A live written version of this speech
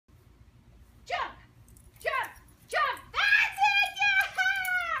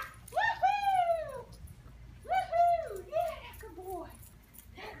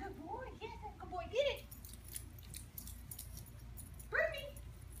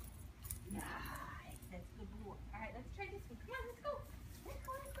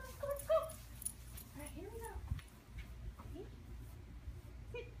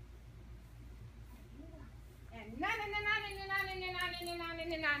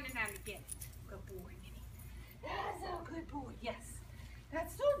nana, get it. Good boy, Minnie. That's a good boy, yes.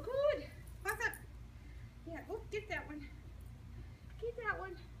 That's so good. What's up? Yeah, oh, get that one. Get that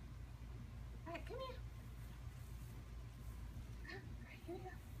one. All right, come here. All right, here we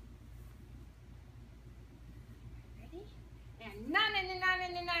go. Ready? And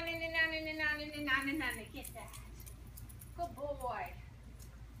nana, get that. Good boy.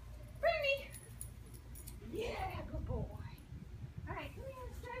 Brittany. Yeah.